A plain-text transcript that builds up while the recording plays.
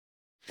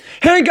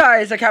Hey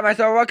guys, I got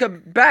myself.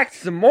 Welcome back to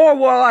some more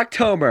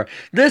Warloktober.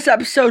 This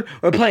episode,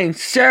 we're playing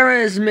Sara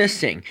is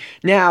Missing.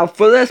 Now,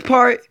 for this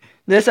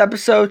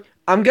episode,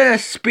 I'm gonna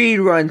speed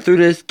run through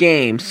this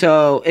game.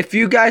 So, if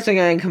you guys are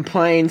gonna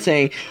complain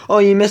saying, oh,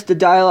 you missed the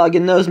dialogue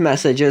in those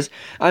messages,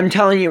 I'm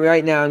telling you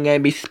right now, I'm gonna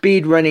be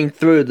speed running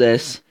through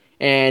this.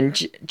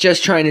 And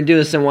just trying to do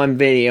this in one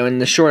video in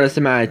the shortest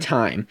amount of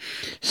time.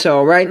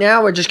 So right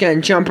now we're just going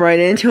to jump right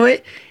into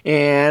it.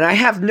 And I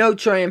have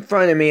notes right in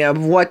front of me of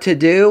what to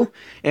do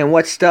and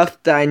what stuff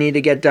that I need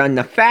to get done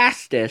the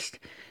fastest.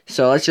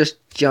 So let's just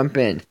jump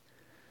in.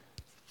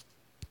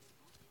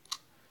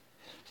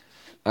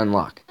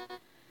 Unlock.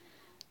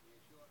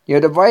 Your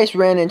device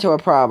ran into a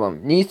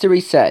problem. Needs to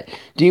reset.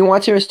 Do you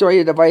want to restore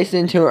your device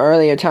into an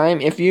earlier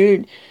time? If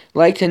you'd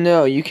like to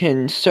know, you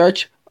can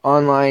search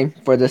online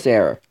for this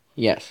error.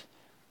 Yes.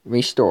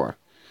 Restore.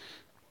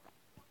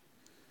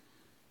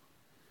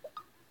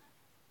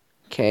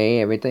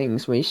 Okay,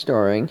 everything's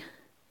restoring.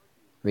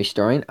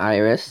 Restoring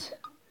iris.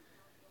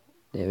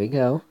 There we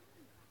go.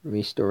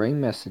 Restoring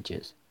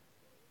messages.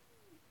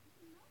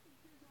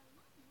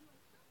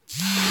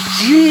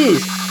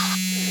 Jeez!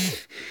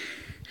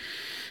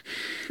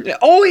 It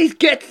always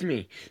gets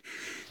me!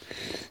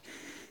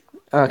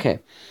 Okay.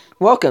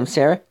 Welcome,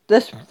 Sara.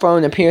 This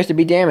phone appears to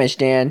be damaged,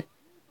 Dan.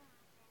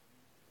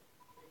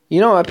 You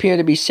don't appear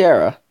to be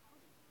Sara.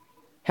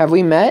 Have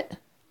we met?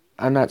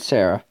 I'm not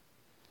Sara.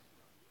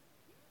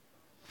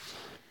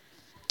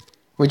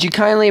 Would you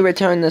kindly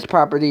return this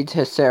property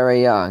to Sara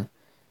Young?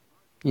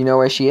 You know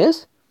where she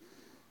is?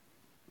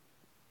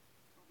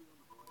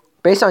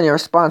 Based on your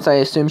response, I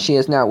assume she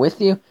is not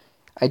with you.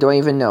 I don't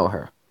even know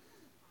her.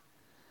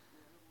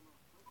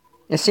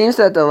 It seems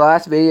that the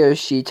last video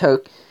she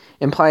took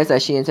implies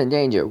that she is in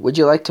danger. Would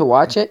you like to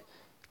watch it?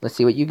 Let's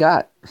see what you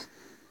got.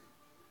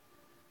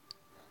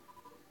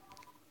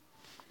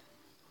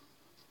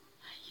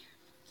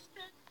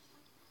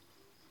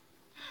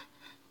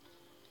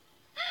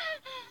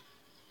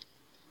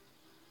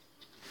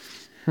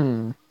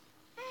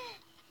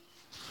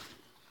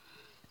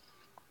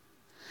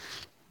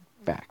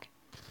 Back.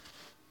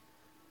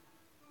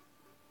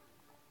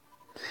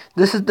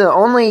 This is the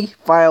only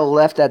file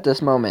left at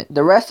this moment.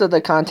 The rest of the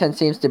content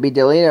seems to be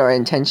deleted or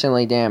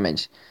intentionally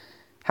damaged.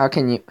 How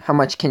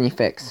much can you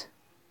fix?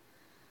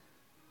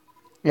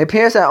 It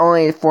appears that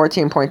only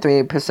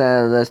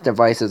 14.3% of this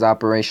device is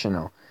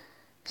operational.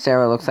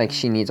 Sara looks like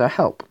she needs our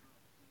help.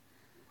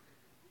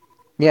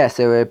 Yes,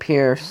 it would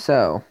appear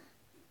so.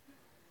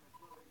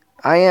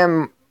 I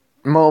am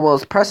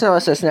Mobile's personal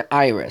assistant,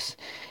 Iris.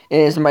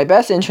 It is in my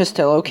best interest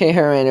to locate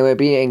her, and it would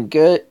be in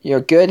your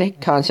good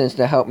conscience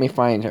to help me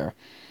find her.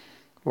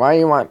 Why do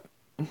you want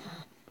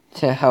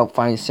to help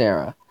find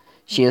Sara?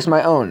 She is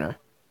my owner.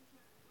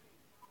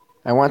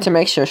 I want to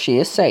make sure she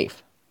is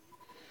safe.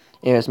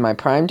 It is my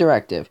prime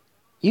directive.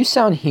 You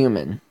sound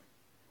human.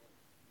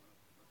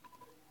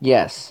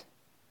 Yes.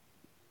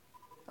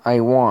 I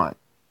want.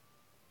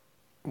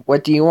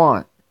 What do you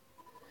want?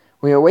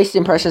 We are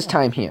wasting precious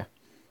time here.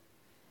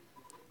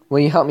 Will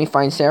you help me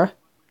find Sara?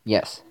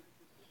 Yes.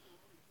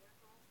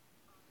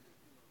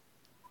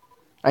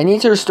 I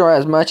need to restore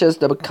as much of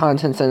the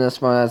contents in this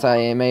phone as I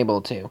am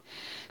able to.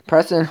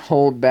 Press and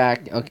hold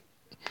back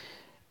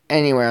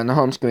anywhere on the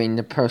home screen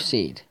to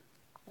proceed.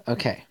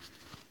 Okay.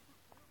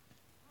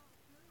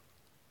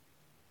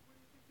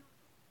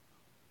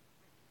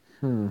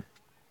 There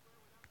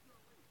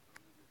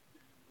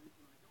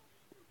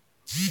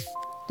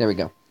we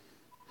go.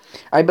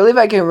 I believe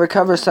I can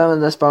recover some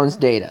of this phone's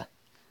data.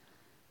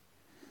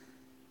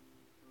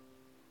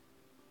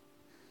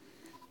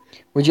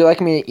 Would you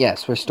like me to...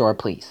 Yes, restore,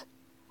 please.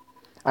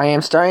 I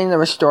am starting the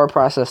restore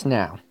process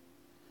now.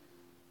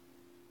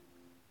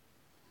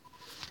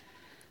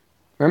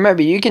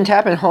 Remember, you can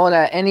tap and hold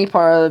at any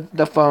part of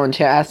the phone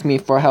to ask me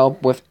for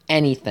help with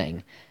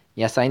anything.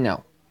 Yes, I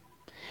know.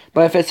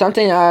 But if it's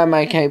something out of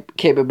my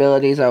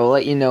capabilities, I will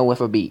let you know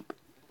with a beep.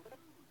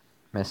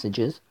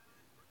 Messages.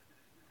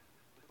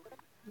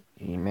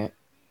 Email.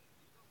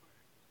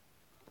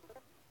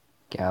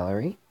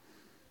 Gallery.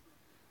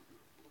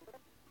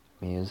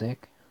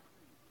 Music.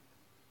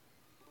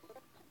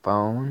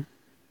 Phone.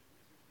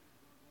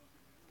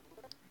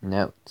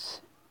 Notes.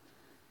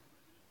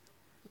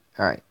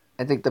 Alright,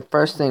 I think the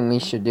first thing we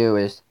should do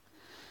is,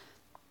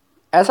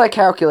 as I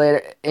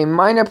calculated, a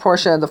minor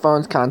portion of the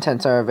phone's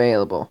contents are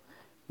available.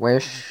 Where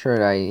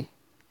should I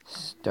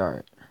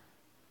start?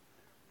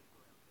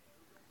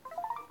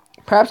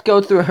 Perhaps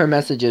go through her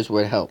messages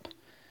would help.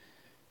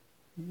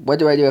 What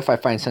do I do if I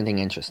find something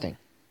interesting?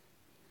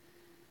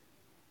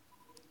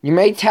 You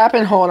may tap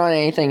and hold on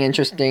anything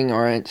interesting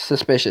or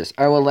suspicious.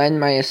 I will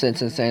lend my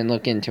assistance and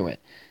look into it.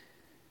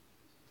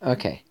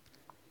 Okay.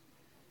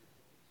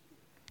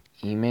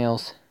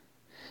 Emails.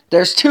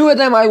 There's two of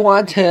them I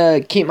want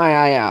to keep my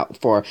eye out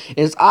for.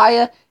 Is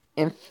Aya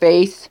and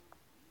Faith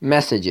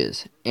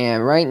messages.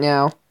 And right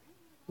now,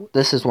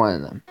 this is one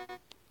of them.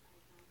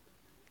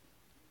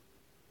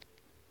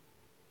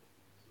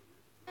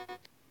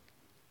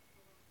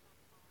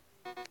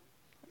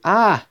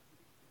 Ah.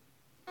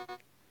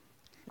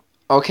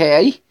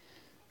 Okay.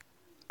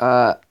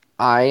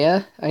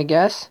 Aya, I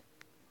guess.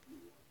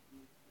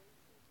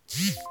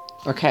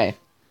 Okay.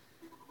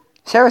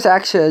 Sarah's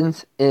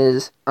actions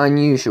is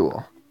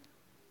unusual.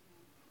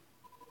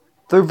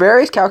 Through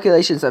various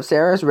calculations of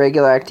Sarah's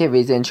regular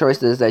activities and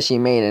choices that she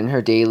made in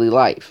her daily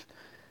life,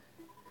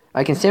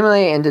 I can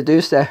simulate and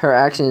deduce that her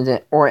actions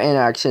or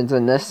inactions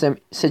in this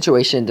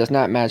situation does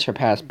not match her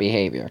past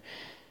behavior.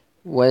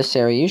 What is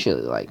Sarah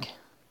usually like?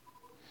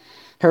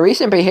 Her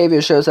recent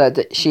behavior shows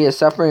that she is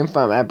suffering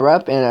from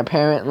abrupt and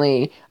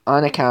apparently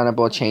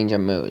unaccountable change of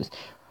moods,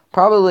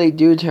 probably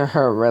due to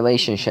her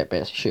relationship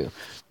issue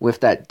with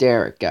that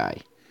Derek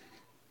guy.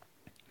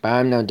 But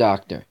I'm no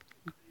doctor.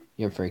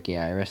 You're freaky,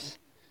 Iris.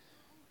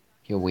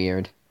 You're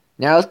weird.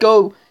 Now let's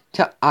go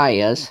to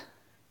Aya's.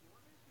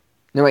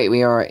 No, wait,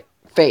 we are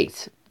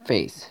Face.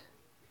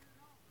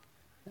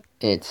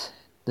 It's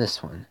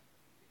this one.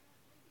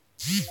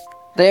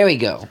 There we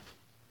go.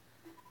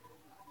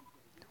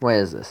 What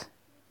is this?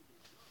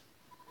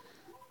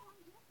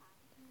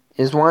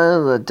 Is one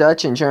of the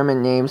Dutch and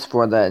German names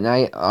for the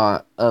night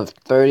of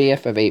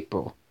 30th of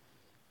April.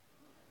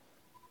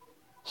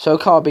 So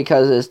called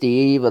because it's the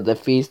eve of the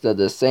feast of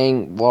the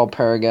Saint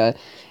Walpurga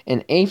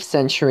in 8th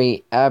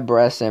century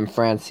Abrès in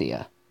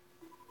Francia.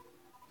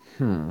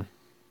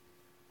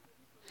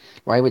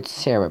 Why would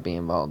Sarah be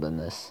involved in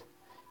this?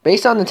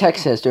 Based on the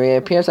text history, it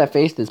appears that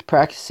Faith is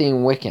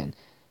practicing Wiccan.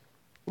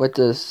 What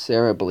does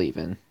Sarah believe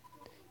in?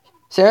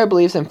 Sarah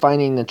believes in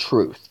finding the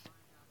truth.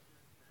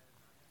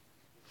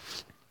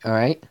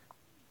 Alright?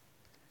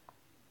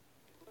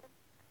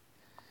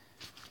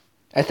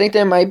 I think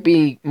there might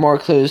be more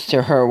clues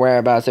to her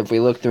whereabouts if we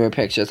look through her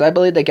pictures. I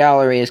believe the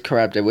gallery is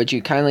corrupted. Would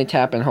you kindly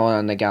tap and hold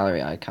on the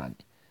gallery icon?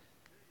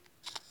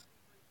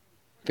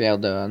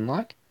 Failed to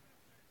unlock?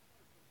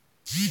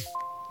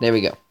 There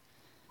we go.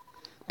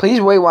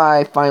 Please wait while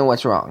I find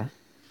what's wrong.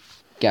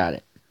 Got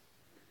it.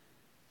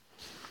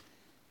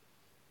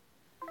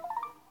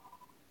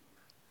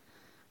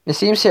 It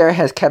seems Sarah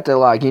has kept a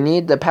log. You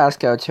need the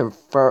passcode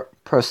to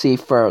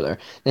proceed further.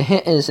 The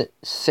hint is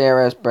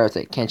Sarah's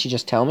birthday. Can't you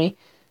just tell me?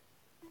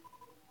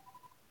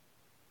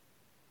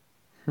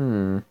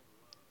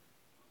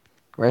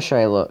 Where should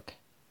I look?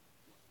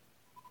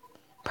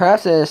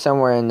 Perhaps it is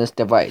somewhere in this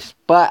device.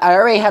 But I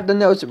already have the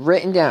notes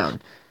written down.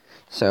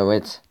 So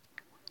it's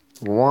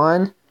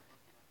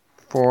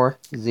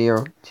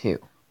 1402.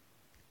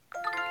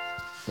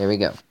 There we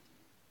go.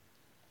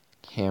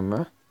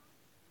 Camera.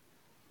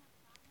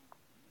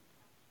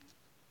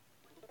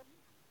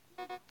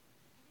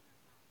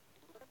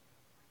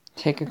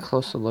 Take a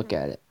closer look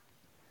at it.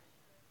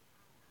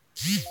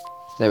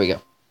 There we go.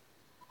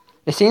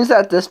 It seems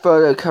that this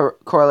photo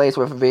correlates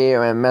with a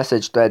video and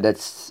message thread that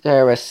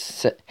Sarah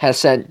has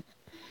sent.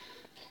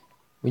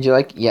 Would you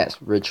like? Yes,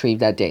 retrieve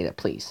that data,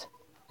 please.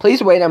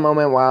 Please wait a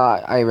moment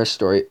while I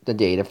restore the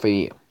data for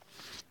you.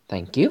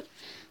 Thank you.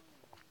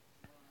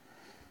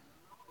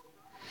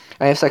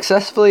 I have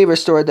successfully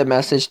restored the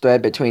message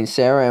thread between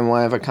Sarah and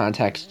one of her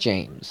contacts,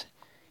 James.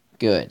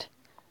 Good.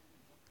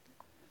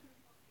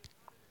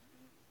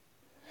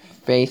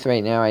 Faith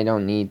right now I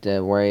don't need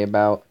to worry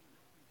about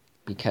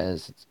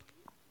because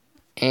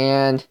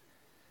and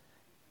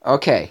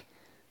okay.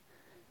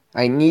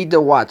 I need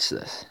to watch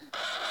this.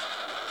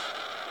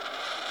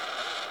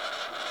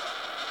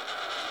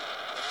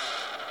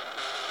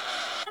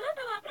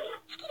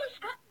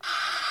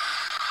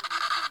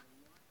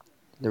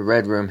 The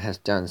red room has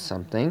done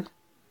something.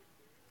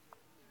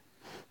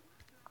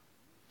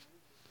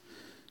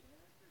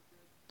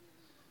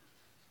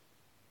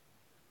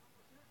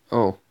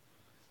 Oh,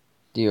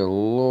 dear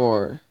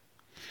Lord.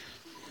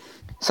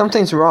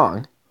 Something's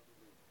wrong.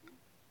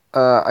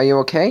 Are you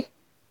okay?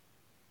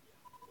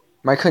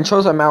 My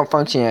controls are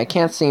malfunctioning. I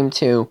can't seem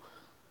to...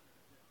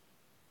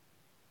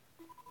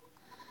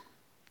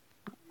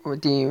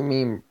 What do you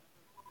mean?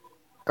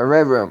 A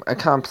red room, a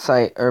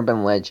campsite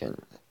urban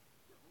legend.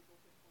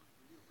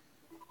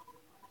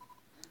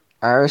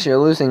 Iris, you're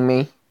losing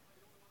me.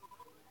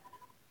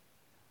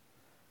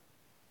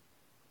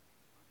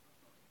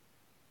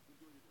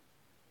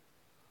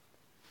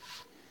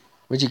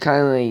 Would you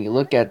kindly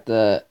look at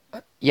the...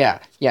 Yeah,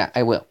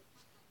 I will.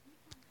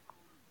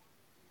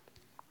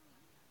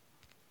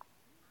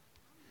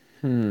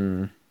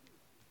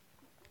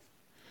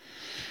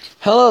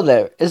 Hello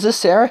there. Is this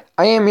Sarah?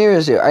 I am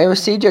Miruzu. I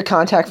received your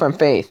contact from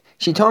Faith.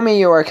 She told me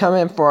you are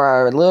coming for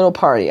our little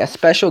party, a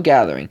special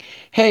gathering.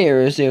 Hey,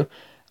 Miruzu.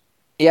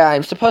 Yeah,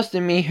 I'm supposed to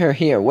meet her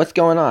here. What's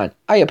going on?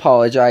 I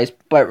apologize,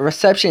 but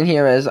reception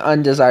here is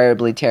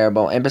undesirably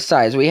terrible, and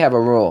besides, we have a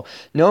rule.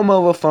 No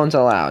mobile phones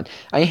allowed.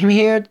 I am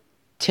here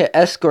to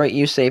escort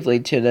you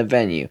safely to the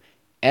venue.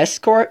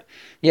 Escort?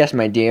 Yes,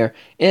 my dear.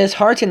 It is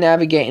hard to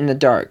navigate in the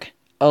dark.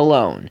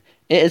 Alone.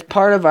 It is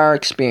part of our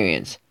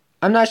experience.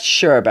 I'm not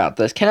sure about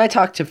this. Can I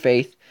talk to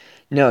Faith?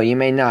 No, you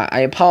may not.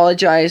 I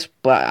apologize,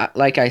 but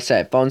like I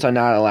said, phones are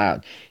not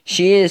allowed.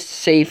 She is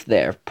safe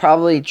there.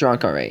 Probably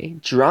drunk already.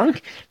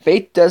 Drunk?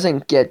 Faith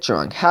doesn't get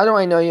drunk. How do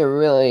I know you're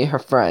really her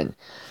friend?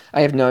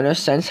 I have known her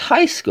since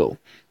high school.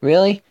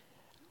 Really?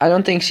 I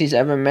don't think she's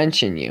ever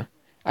mentioned you.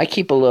 I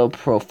keep a low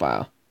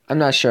profile. I'm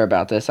not sure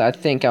about this. I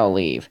think I'll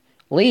leave.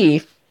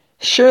 Leave?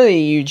 Surely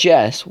you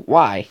jest.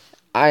 Why?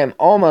 I am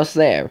almost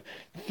there.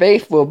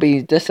 Faith will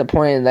be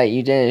disappointed that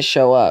you didn't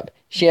show up.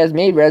 She has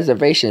made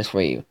reservations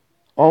for you.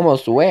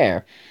 Almost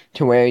where?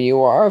 To where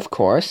you are, of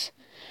course.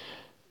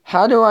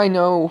 How do I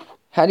know?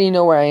 How do you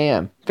know where I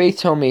am? Faith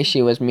told me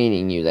she was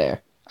meeting you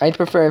there. I'd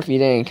prefer if you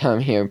didn't come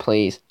here,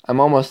 please. I'm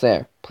almost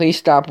there. Please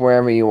stop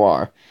wherever you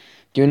are.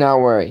 Do not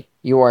worry.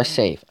 You are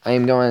safe. I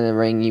am going to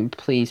ring you.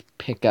 Please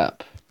pick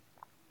up.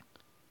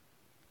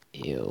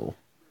 Ew.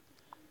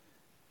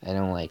 I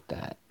don't like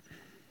that.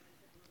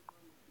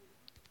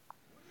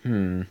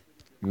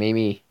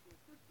 Maybe.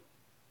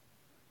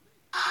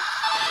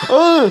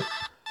 Oh!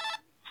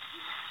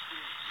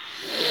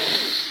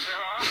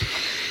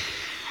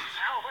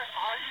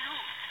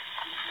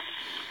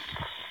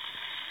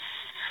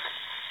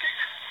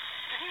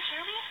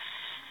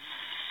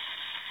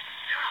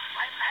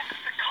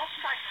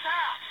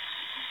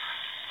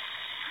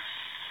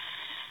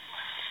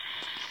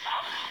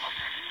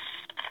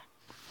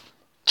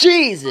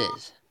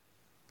 Jesus!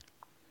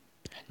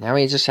 Now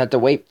we just have to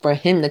wait for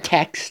him to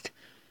text.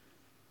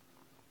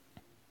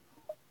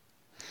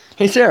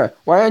 Hey Sarah,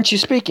 why aren't you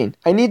speaking?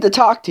 I need to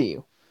talk to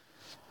you.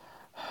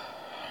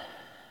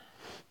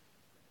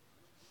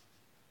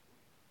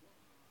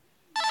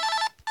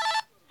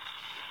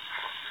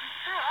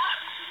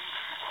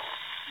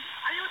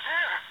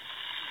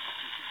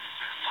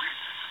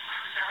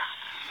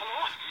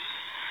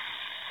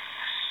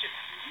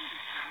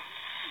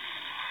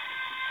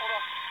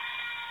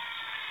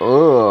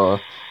 Ugh.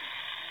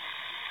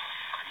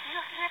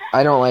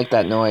 I don't like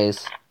that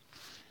noise.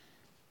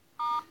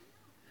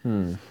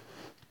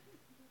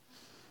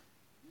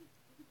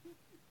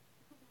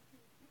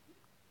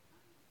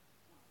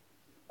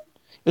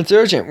 It's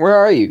urgent. Where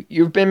are you?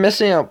 You've been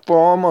missing out for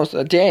almost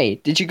a day.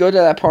 Did you go to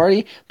that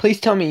party? Please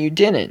tell me you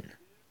didn't.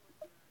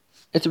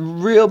 It's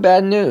real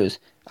bad news.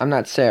 I'm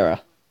not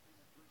Sarah.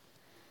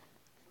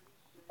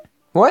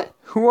 What?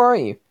 Who are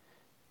you?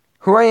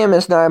 Who I am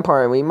is not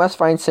important. We must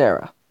find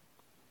Sarah.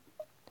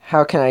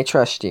 How can I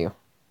trust you?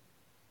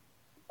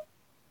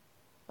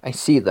 I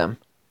see them.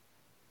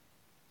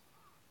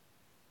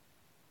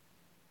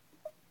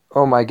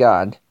 Oh my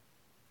god.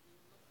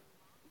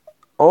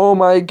 Oh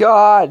my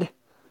god!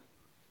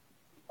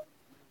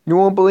 You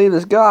won't believe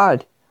this,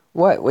 God.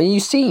 What? What do you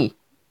see?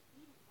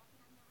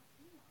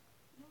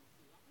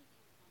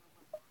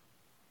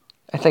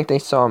 I think they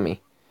saw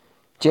me.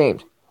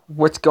 James,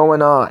 what's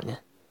going on?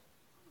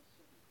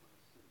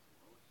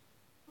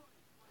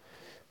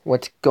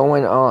 What's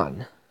going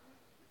on?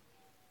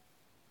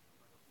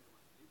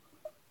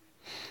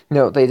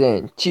 No, they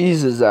didn't.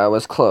 Jesus, that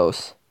was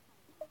close.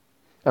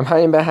 I'm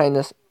hiding behind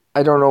this.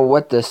 I don't know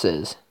what this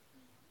is.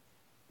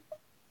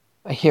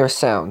 I hear a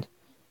sound.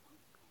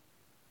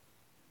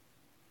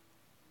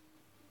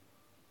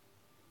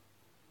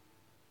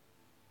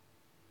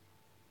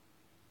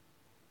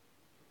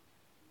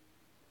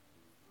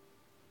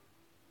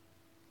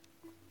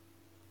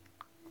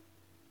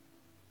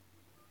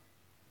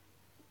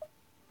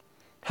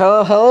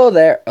 Hello, hello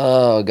there.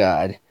 Oh,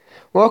 God.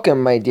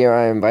 Welcome, my dear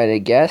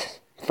uninvited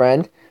guest.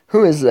 Friend,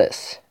 who is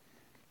this?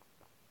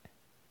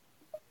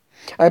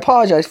 I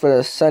apologize for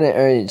the sudden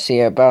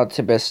urgency about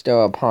to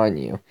bestow upon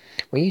you.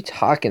 What are you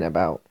talking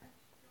about?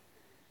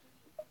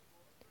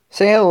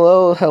 Say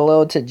hello,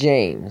 hello to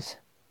James.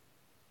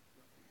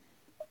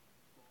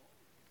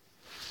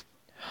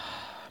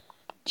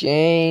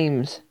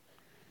 James.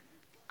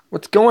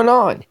 What's going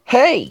on?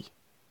 Hey!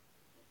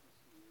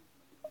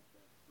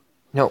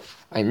 No,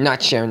 I'm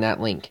not sharing that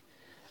link.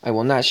 I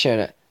will not share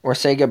that. Or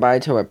say goodbye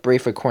to a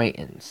brief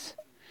acquaintance.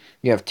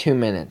 You have 2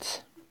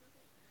 minutes.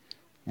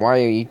 Why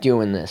are you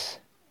doing this?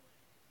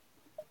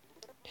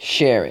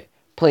 Share it.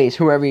 Please,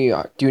 whoever you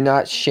are, do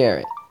not share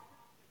it.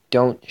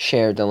 Don't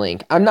share the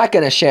link. I'm not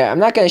going to share it. I'm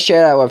not going to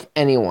share that with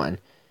anyone.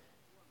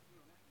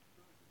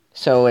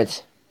 So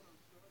it's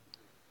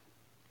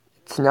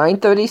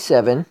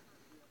 9:37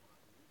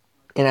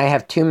 and I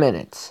have 2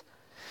 minutes.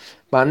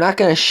 But I'm not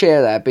going to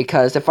share that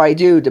because if I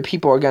do, the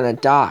people are going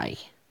to die.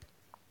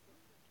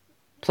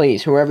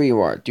 Please, whoever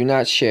you are, do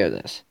not share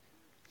this.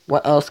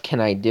 What else can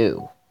I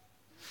do?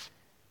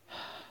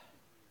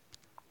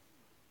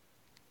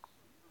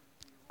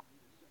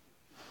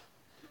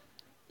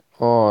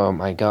 Oh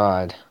my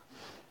god.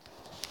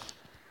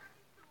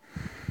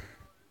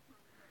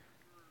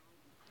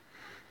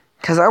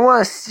 Because I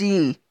want to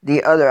see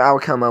the other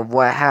outcome of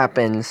what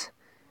happens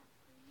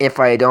if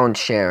I don't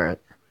share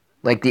it.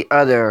 Like the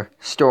other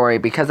story.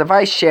 Because if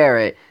I share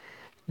it,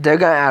 they're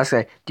going to ask,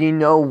 like, do you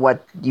know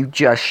what you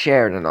just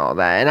shared and all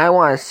that? And I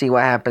want to see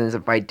what happens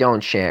if I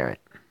don't share it.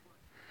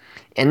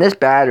 And this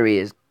battery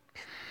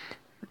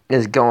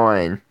is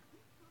going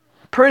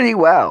pretty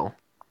well.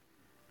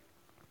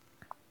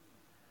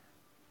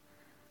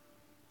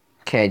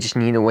 Okay, I just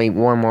need to wait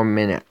 1 more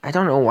minute. I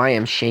don't know why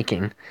I'm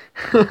shaking.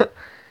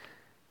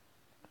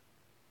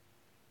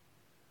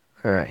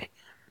 Alright.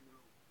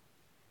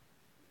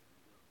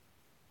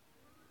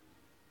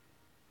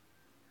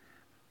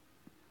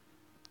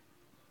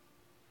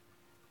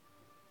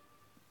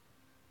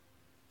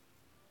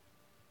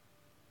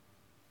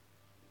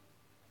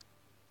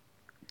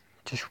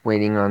 Just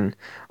waiting on...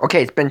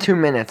 Okay, it's been 2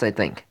 minutes, I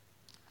think.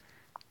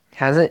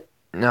 Has it?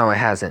 No, it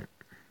hasn't.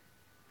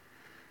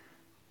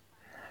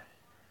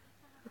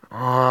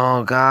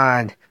 Oh,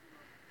 God.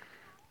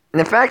 And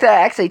the fact that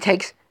it actually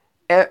takes,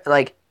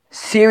 like,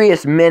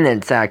 serious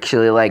minutes,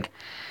 actually, like...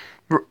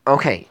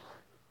 Okay.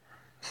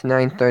 It's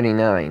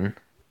 9:39.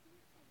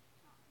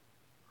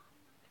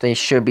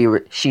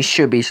 She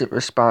should be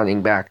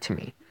responding back to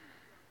me.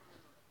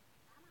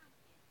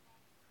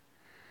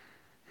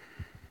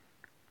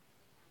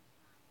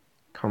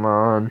 Come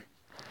on.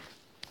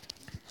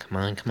 Come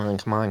on, come on,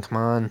 come on, come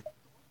on.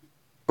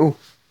 Ooh.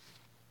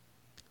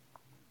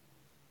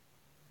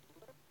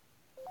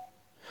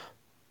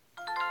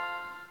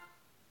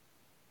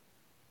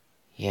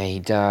 Yeah, he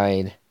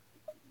died.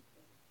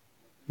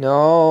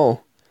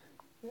 No.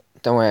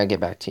 Don't worry, I'll get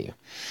back to you.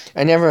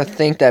 I never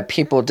think that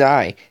people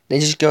die.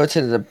 They just go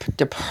to the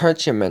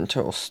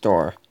departmental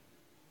store.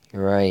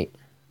 You're right.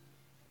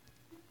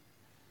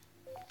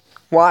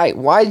 Why?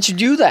 Why did you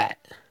do that?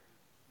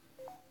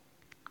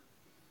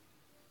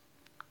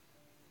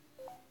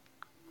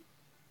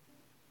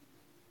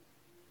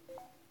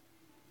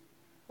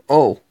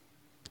 Oh.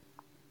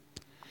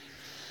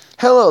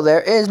 Hello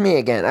there, it's me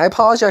again. I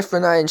apologize for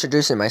not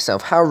introducing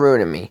myself. How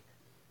rude of me.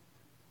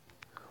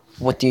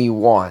 What do you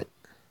want?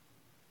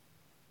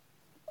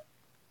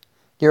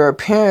 Your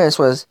appearance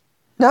was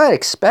not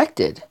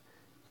expected,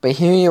 but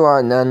here you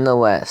are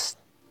nonetheless.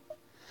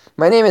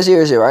 My name is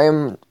Yuzu. I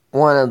am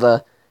one of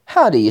the,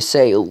 how do you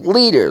say,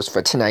 leaders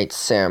for tonight's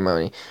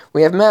ceremony.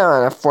 We have met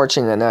on a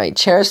fortunate night.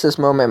 Cherish this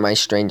moment, my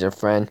stranger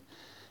friend.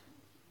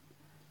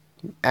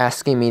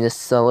 Asking me to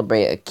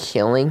celebrate a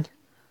killing?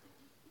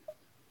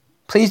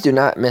 Please do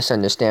not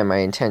misunderstand my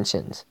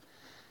intentions.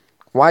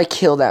 Why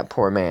kill that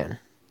poor man?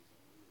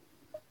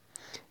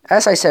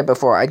 As I said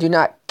before, I do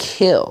not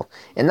kill,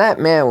 and that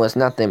man was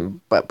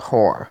nothing but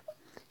poor.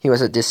 He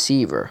was a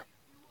deceiver.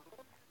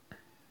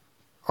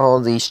 All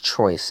these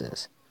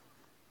choices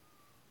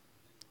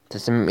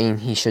doesn't mean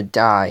he should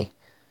die.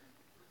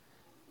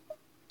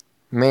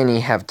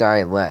 Many have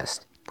died less.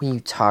 What are you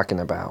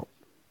talking about?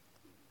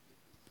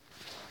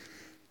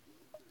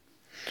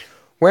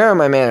 Where are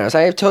my manners?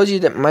 I have told you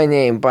that my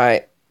name,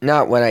 but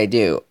not what I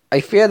do. I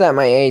fear that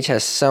my age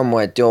has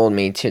somewhat dulled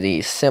me to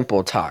the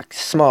simple talk,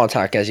 small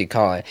talk as you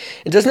call it.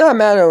 It does not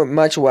matter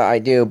much what I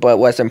do, but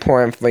what's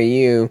important for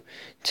you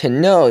to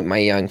know, my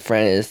young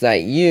friend, is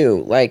that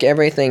you, like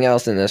everything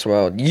else in this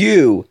world,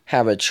 you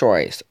have a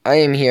choice. I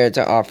am here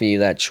to offer you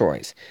that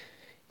choice.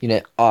 You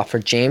didn't offer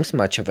James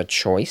much of a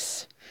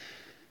choice.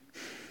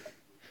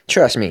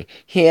 Trust me,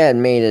 he had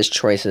made his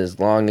choices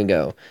long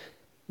ago.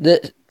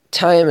 The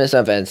time is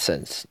of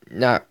essence,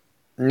 not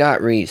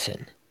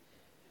reason.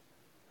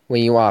 What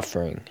are you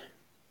offering?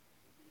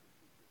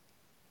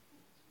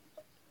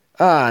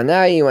 Ah,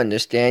 now you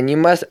understand. You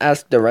must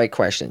ask the right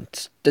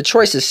questions. The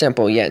choice is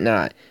simple, yet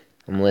not.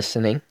 I'm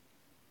listening.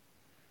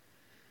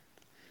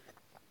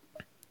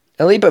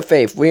 A leap of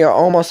faith. We are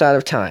almost out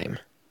of time.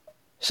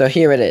 So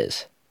here it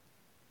is.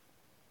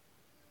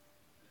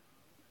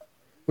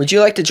 Would you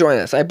like to join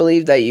us? I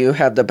believe that you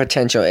have the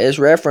potential. It is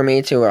rare for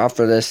me to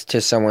offer this to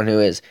someone who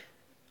is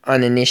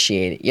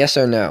uninitiated. Yes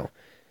or no?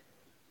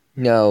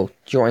 No.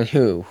 Join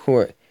who?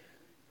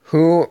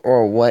 Who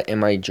or what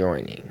am I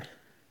joining?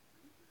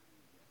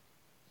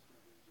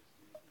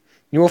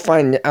 You will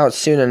find out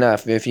soon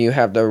enough if you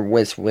have the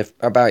wits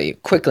about you.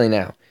 Quickly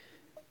now.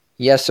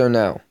 Yes or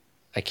no?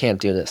 I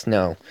can't do this.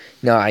 No.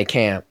 No, I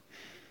can't.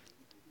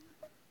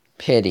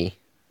 Pity.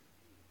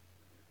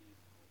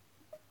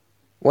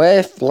 What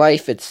if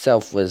life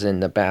itself was in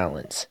the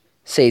balance?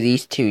 Say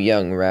these two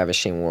young,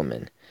 ravishing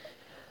women.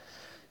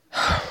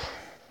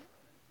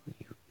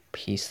 You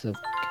piece of...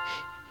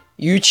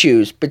 You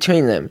choose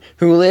between them.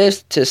 Who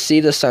lives to see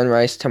the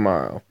sunrise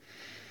tomorrow?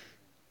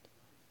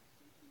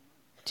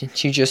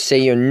 Didn't you just say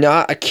you're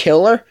not a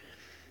killer?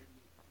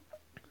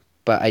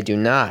 But I do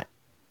not.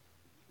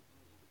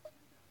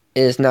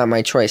 It is not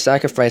my choice.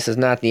 Sacrifice is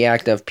not the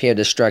act of pure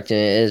destruction.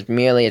 It is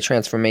merely a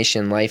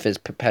transformation. Life is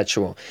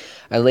perpetual.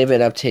 I leave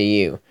it up to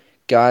you.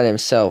 God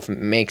himself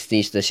makes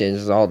these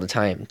decisions all the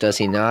time. Does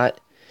he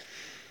not?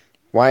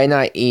 Why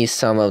not ease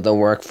some of the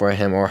work for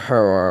him or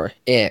her or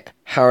it,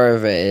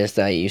 however it is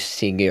that you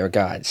see your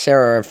God?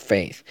 Sarah of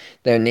faith.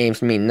 Their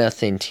names mean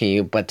nothing to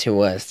you but to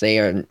us. They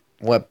are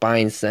what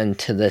binds them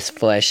to this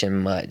flesh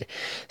and mud.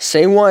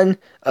 Say one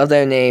of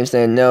their names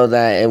and know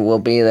that it will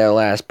be their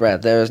last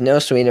breath. There is no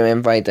sweeter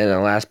invite than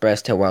a last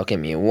breath to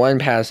welcome you. One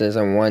passes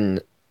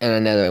and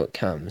another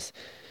comes.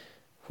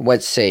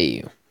 What say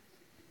you?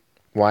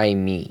 Why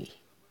me?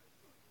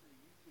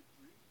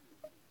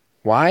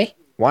 Why?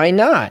 Why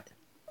not?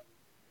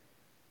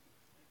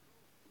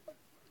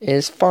 It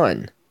is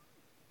fun.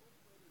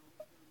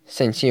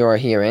 Since you are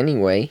here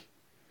anyway,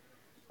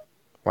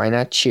 why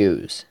not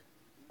choose?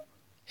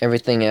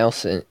 Everything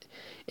else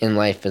in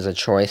life is a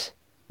choice,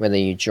 whether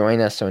you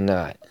join us or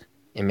not.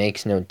 It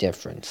makes no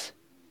difference.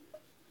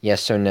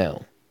 Yes or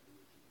no?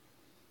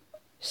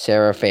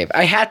 Sarah Faith.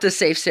 I had to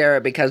save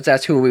Sarah because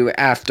that's who we were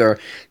after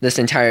this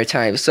entire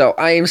time. So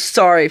I am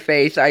sorry,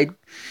 Faith.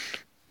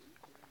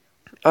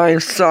 I'm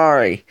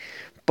sorry,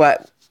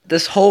 but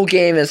this whole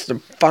game is to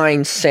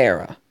find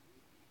Sara.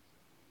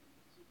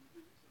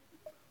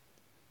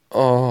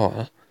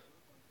 Oh.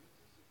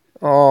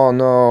 Oh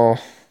no.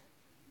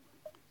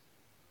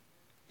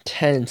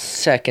 10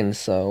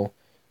 seconds though.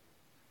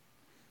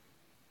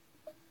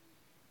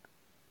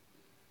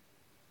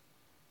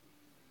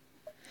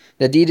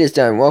 The deed is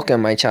done.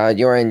 Welcome, my child.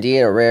 You are indeed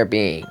a rare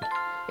being.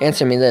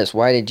 Answer me this.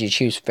 Why did you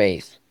choose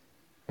faith?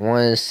 I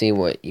wanted to see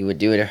what you would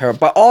do to her,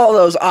 but all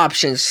those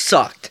options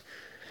sucked.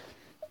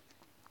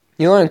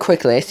 You learn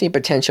quickly. I see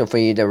potential for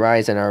you to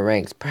rise in our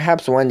ranks.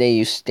 Perhaps one day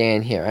you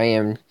stand here. I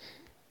am...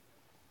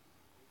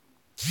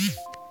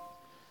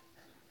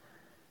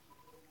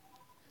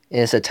 It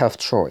is a tough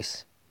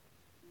choice,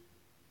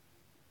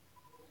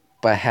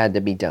 but it had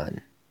to be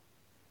done.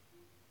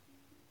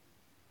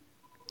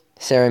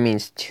 Sara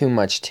means too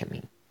much to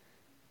me.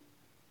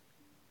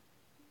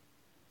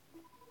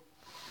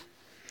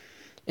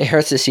 It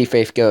hurts to see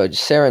Faith go.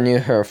 Sara knew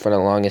her for the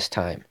longest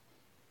time.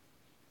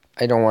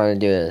 I don't want to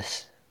do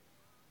this.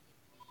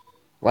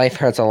 Life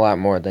hurts a lot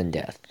more than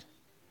death.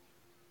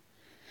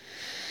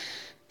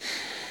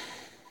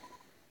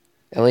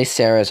 At least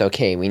Sara's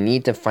okay. We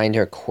need to find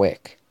her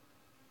quick.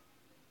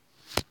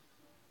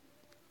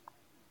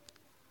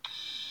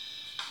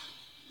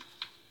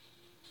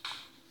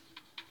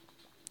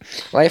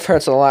 Life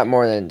hurts a lot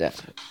more than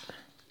death.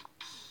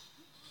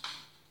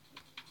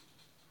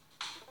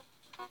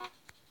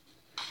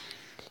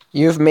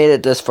 You've made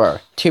it this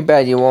far. Too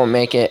bad you won't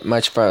make it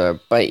much further,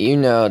 but you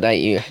know that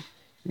you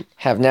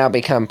have now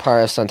become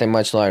part of something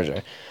much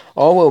larger.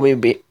 All will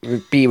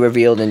be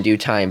revealed in due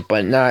time,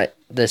 but not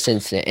this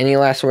instant. Any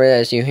last word,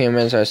 as you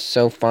humans are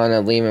so fond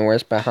of leaving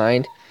words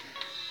behind?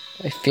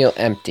 I feel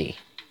empty.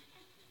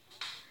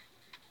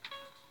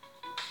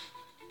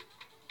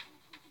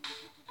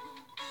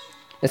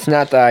 It's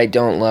not that I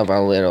don't love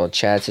our little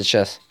chats, it's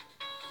just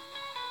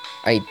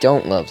I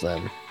don't love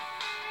them.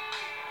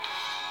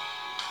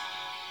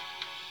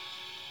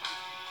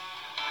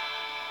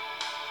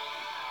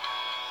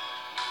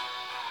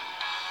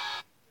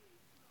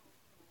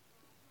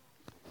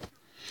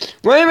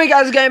 Well, anyway,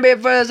 guys, it's gonna be it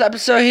for this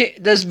episode,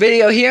 this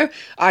video here.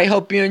 I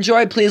hope you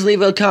enjoyed. Please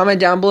leave a comment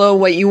down below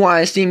what you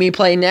want to see me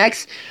play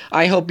next.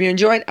 I hope you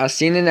enjoyed. I'll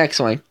see you in the next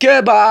one.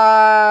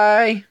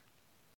 Goodbye.